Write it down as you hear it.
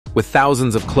With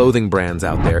thousands of clothing brands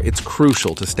out there, it's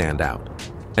crucial to stand out.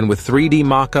 And with 3D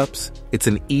mockups, it's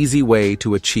an easy way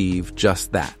to achieve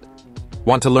just that.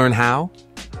 Want to learn how?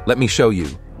 Let me show you.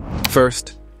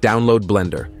 First, download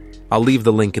Blender. I'll leave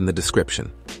the link in the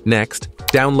description. Next,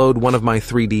 download one of my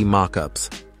 3D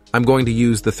mockups. I'm going to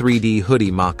use the 3D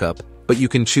Hoodie Mockup, but you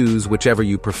can choose whichever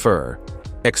you prefer.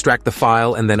 Extract the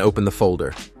file and then open the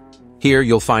folder. Here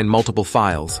you'll find multiple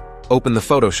files. Open the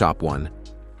Photoshop one.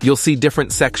 You'll see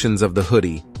different sections of the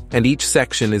hoodie, and each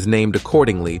section is named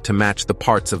accordingly to match the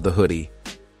parts of the hoodie.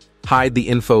 Hide the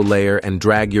info layer and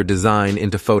drag your design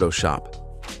into Photoshop.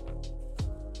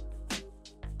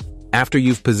 After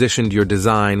you've positioned your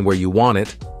design where you want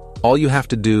it, all you have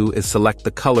to do is select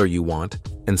the color you want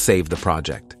and save the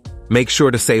project. Make sure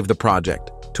to save the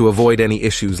project to avoid any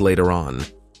issues later on.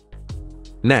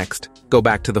 Next, go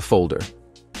back to the folder.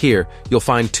 Here, you'll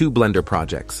find two Blender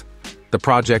projects. The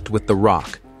project with the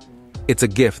rock. It's a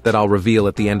GIF that I'll reveal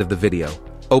at the end of the video.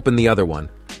 Open the other one.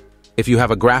 If you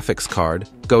have a graphics card,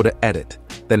 go to Edit,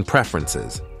 then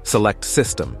Preferences, select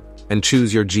System, and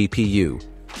choose your GPU.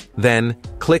 Then,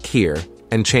 click here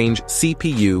and change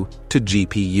CPU to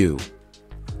GPU.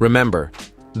 Remember,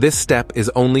 this step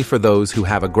is only for those who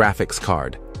have a graphics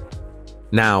card.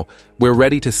 Now, we're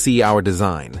ready to see our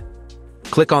design.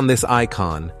 Click on this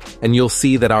icon, and you'll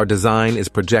see that our design is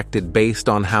projected based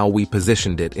on how we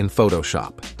positioned it in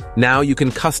Photoshop. Now you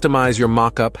can customize your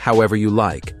mockup however you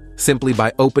like, simply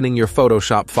by opening your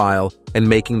Photoshop file and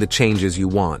making the changes you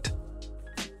want.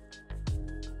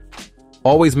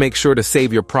 Always make sure to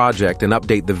save your project and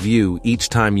update the view each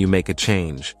time you make a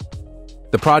change.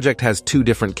 The project has two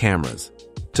different cameras.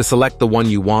 To select the one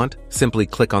you want, simply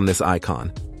click on this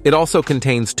icon. It also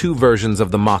contains two versions of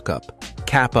the mockup,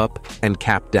 cap up and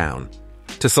cap down.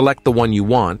 To select the one you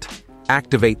want,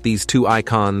 activate these two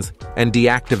icons and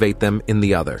deactivate them in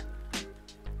the other.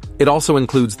 It also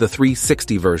includes the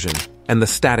 360 version and the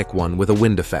static one with a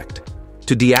wind effect.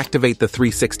 To deactivate the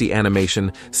 360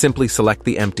 animation, simply select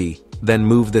the empty, then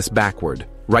move this backward,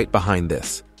 right behind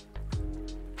this.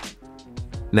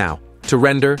 Now, to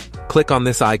render, click on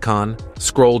this icon,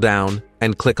 scroll down,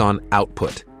 and click on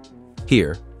Output.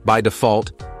 Here, by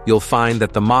default, you'll find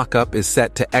that the mockup is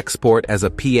set to export as a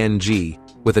PNG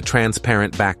with a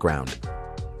transparent background.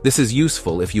 This is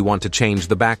useful if you want to change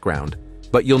the background,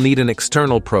 but you'll need an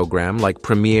external program like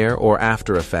Premiere or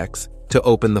After Effects to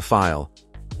open the file.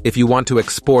 If you want to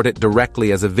export it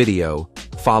directly as a video,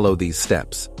 follow these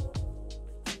steps.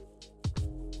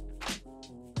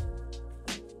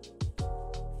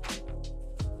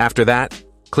 After that,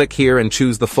 click here and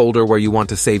choose the folder where you want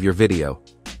to save your video.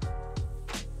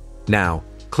 Now,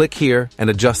 click here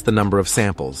and adjust the number of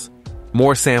samples.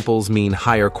 More samples mean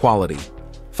higher quality.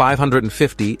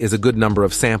 550 is a good number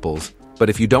of samples, but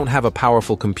if you don't have a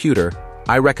powerful computer,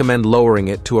 I recommend lowering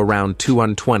it to around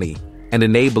 220 and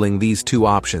enabling these two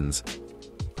options.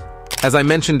 As I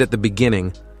mentioned at the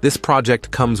beginning, this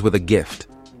project comes with a gift.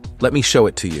 Let me show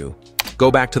it to you.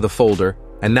 Go back to the folder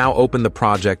and now open the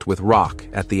project with rock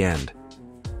at the end.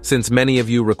 Since many of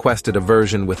you requested a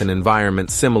version with an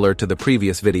environment similar to the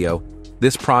previous video,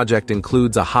 this project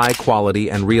includes a high-quality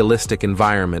and realistic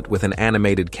environment with an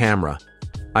animated camera.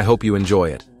 I hope you enjoy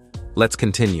it. Let's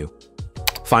continue.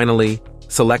 Finally,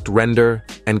 select Render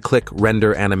and click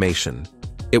Render Animation.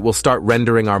 It will start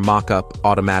rendering our mockup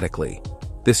automatically.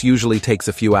 This usually takes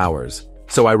a few hours,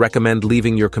 so I recommend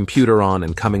leaving your computer on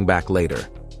and coming back later.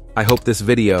 I hope this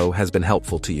video has been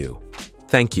helpful to you.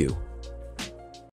 Thank you.